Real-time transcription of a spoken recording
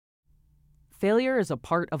Failure is a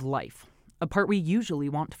part of life, a part we usually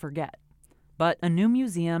want to forget. But a new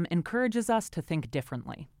museum encourages us to think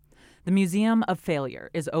differently. The Museum of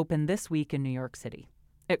Failure is open this week in New York City.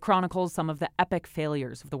 It chronicles some of the epic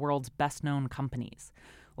failures of the world's best-known companies,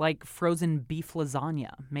 like frozen beef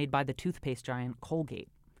lasagna made by the toothpaste giant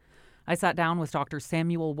Colgate. I sat down with Dr.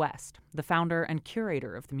 Samuel West, the founder and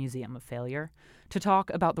curator of the Museum of Failure, to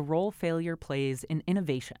talk about the role failure plays in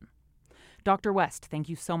innovation. Dr. West, thank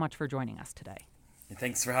you so much for joining us today.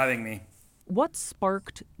 Thanks for having me. What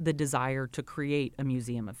sparked the desire to create a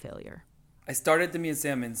Museum of Failure? I started the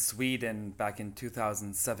museum in Sweden back in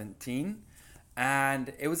 2017,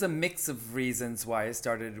 and it was a mix of reasons why I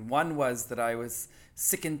started. One was that I was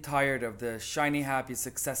sick and tired of the shiny, happy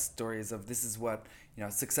success stories of this is what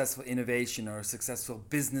successful innovation or a successful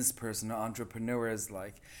business person or entrepreneur is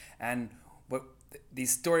like. And what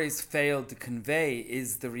these stories failed to convey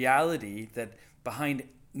is the reality that behind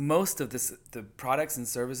most of the products and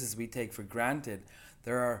services we take for granted,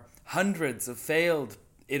 there are hundreds of failed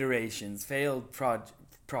iterations, failed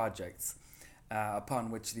projects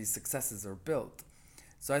upon which these successes are built.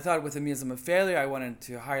 So I thought with the Museum of Failure, I wanted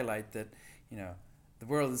to highlight that, the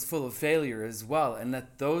world is full of failure as well, and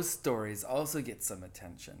let those stories also get some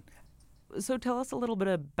attention. So tell us a little bit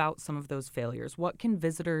about some of those failures. What can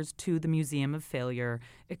visitors to the Museum of Failure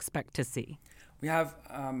expect to see? We have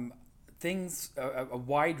a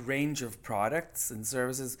wide range of products and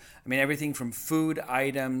services. I mean, everything from food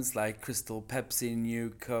items like Crystal Pepsi,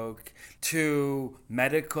 New Coke, to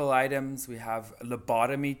medical items. We have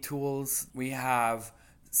lobotomy tools. We have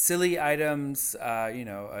silly items,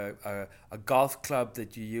 a golf club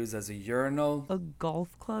that you use as a urinal. A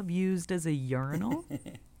golf club used as a urinal?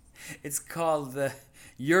 It's called the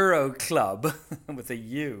Euro Club with a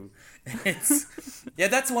U.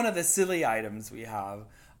 That's one of the silly items we have.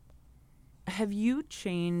 Have you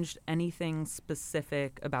changed anything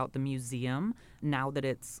specific about the museum now that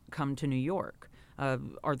it's come to New York?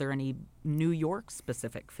 Are there any New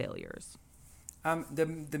York-specific failures?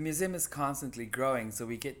 The museum is constantly growing, so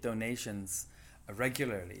we get donations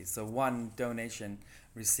regularly. So one donation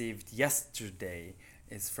received yesterday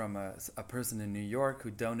is from a person in New York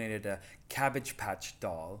who donated a Cabbage Patch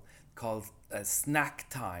doll called Snack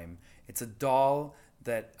Time. It's a doll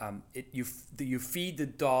that you feed the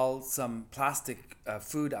doll some plastic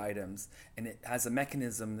food items, and it has a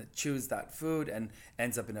mechanism that chews that food and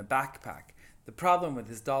ends up in a backpack. The problem with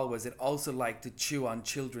this doll was it also liked to chew on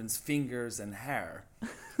children's fingers and hair.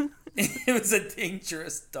 It was a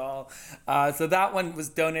dangerous doll. So that one was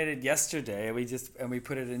donated yesterday. And we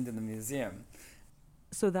put it into the museum.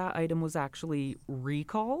 So that item was actually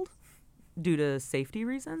recalled due to safety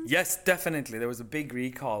reasons? Yes, definitely. There was a big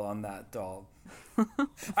recall on that doll.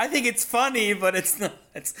 I think it's funny, but it's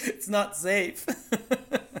not safe.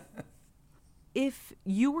 If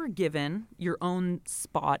you were given your own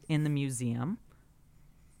spot in the museum,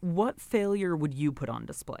 what failure would you put on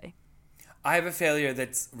display? I have a failure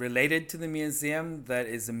that's related to the museum that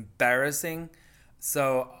is embarrassing.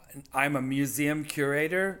 So I'm a museum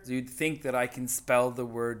curator. So you'd think that I can spell the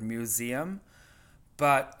word museum.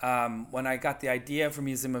 But when I got the idea for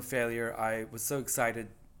Museum of Failure, I was so excited,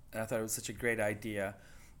 and I thought it was such a great idea,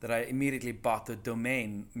 that I immediately bought the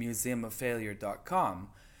domain museumoffailure.com.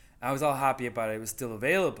 I was all happy about it. It was still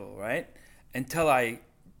available, right? Until I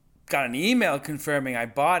got an email confirming I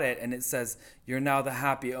bought it, and it says, you're now the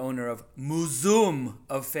happy owner of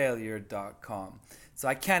museumoffailure.com. So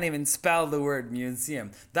I can't even spell the word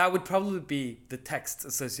museum. That would probably be the text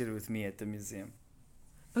associated with me at the museum.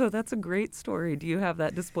 Oh, that's a great story. Do you have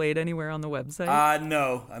that displayed anywhere on the website?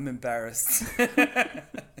 No, I'm embarrassed.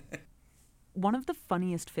 One of the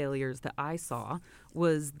funniest failures that I saw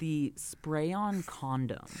was the spray-on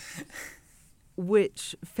condom,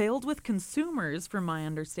 which failed with consumers, from my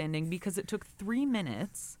understanding, because it took 3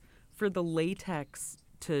 minutes for the latex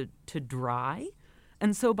to dry.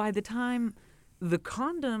 And so by the time the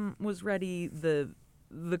condom was ready, the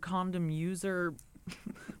condom user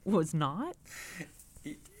was not.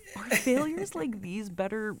 Are failures like these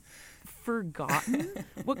better forgotten?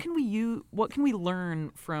 What can we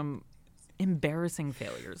learn from embarrassing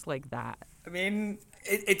failure like that? I mean,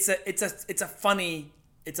 it's a funny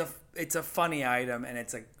item, and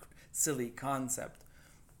it's a silly concept,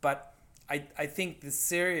 but I think the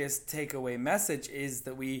serious takeaway message is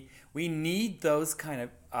that we need those kind of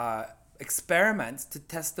experiments to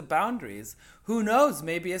test the boundaries. Who knows?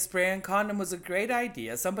 Maybe a spray-on condom was a great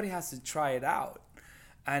idea. Somebody has to try it out,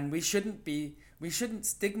 and we shouldn't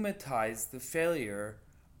stigmatize the failure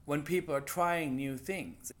when people are trying new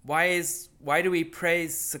things. Why do we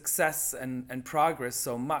praise success and progress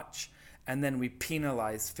so much and then we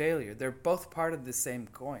penalize failure. They're both part of the same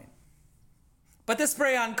coin. But the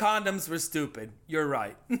spray-on condoms were stupid. You're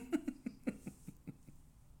right.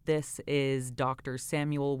 This is Dr.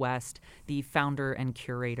 Samuel West, the founder and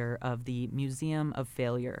curator of the Museum of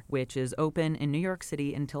Failure, which is open in New York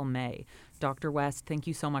City until May. Dr. West, thank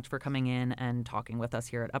you so much for coming in and talking with us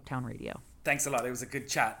here at Uptown Radio. Thanks a lot. It was a good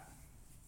chat.